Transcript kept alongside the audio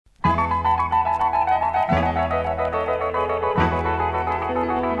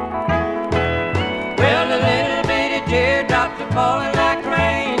are falling like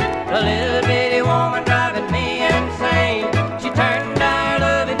rain. The little bitty woman driving me insane. She turned our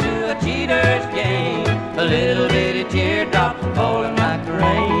love into a cheater's game. The little bitty teardrops are falling like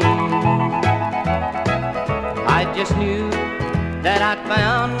rain. I just knew that I'd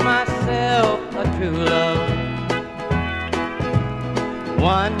found myself a true love,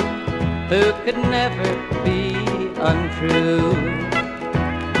 one who could never be untrue.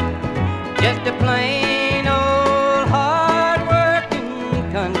 Just a plain old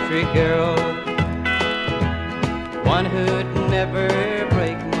hard-working country girl, one who'd never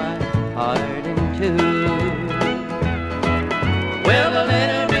break my heart in two. Well, the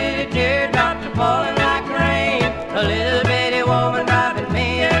little bitty teardrops are falling like rain. A little bitty woman driving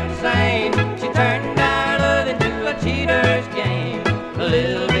me insane. She turned our love into a cheater's game. A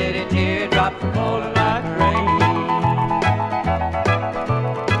little bitty teardrops are falling like rain.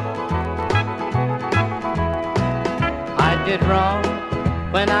 I did wrong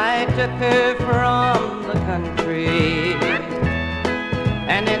when I took her from the country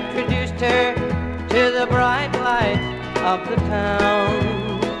and introduced her to the bright lights of the town.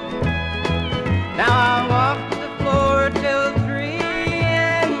 Now I walk the floor till 3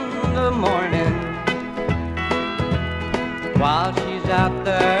 in the morning, while she's out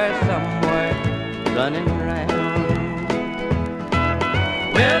there somewhere running around.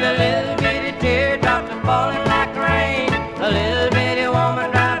 Well, the little bitty teardrops are falling like rain. A little bitty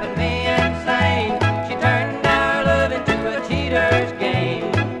woman driving me insane. She turned our love into a cheater's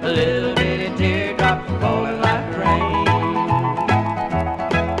game. A little bitty teardrops are falling like rain.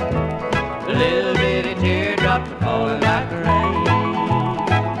 A little bitty teardrops are falling like rain.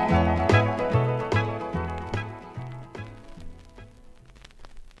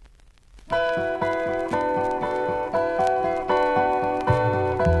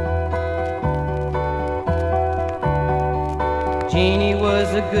 Jeannie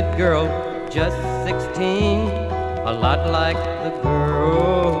was a good girl, just 16, a lot like the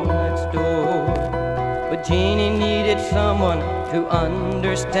girl next door. But Jeannie needed someone to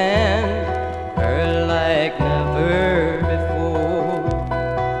understand her like never before.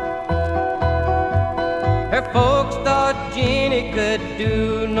 Her folks thought Jeannie could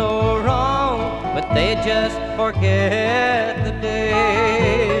do no wrong, but they just forget the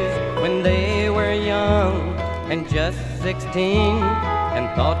days when they were young and just 16 and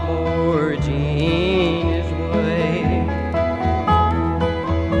thought more Jeannie's way.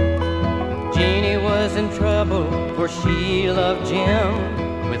 Jeannie was in trouble, for she loved Jim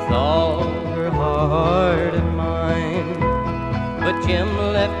with all her heart and mind. But Jim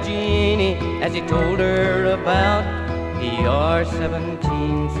left Jeannie as he told her about DR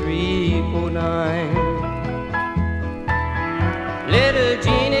 17309. Little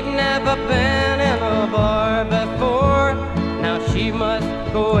Jeannie'd never been in a bar before. Now she must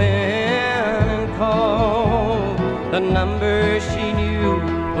go in and call. The number she knew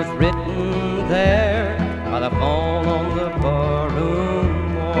was written there by the phone on the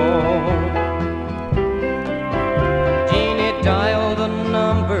barroom wall. Jeannie dialed the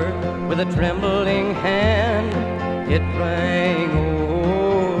number with a trembling hand. It rang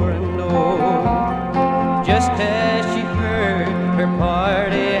o'er and o'er. Just as she heard her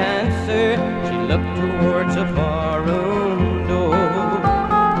party answer, she looked towards a barroom door.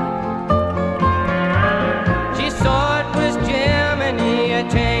 She saw it was Jim, and he had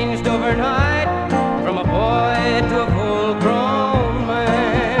changed overnight from a boy to a full-grown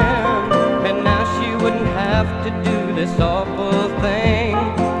man. And now she wouldn't have to do this awful thing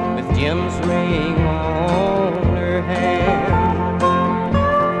with Jim's ring on her hand.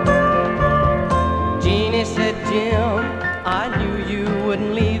 Jeannie said, Jim, I knew you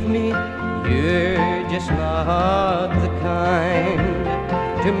wouldn't leave me. You're just not the kind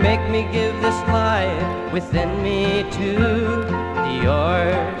to make me give this life within me to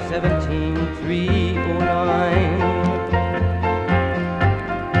DR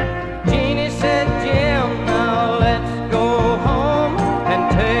 17309. Jeannie said, Jim, now let's go home and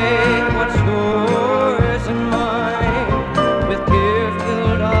take what's yours and mine. With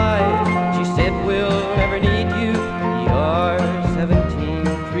tear-filled eyes, she said, we'll never need you. DR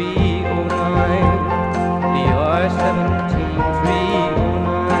 17309, DR 17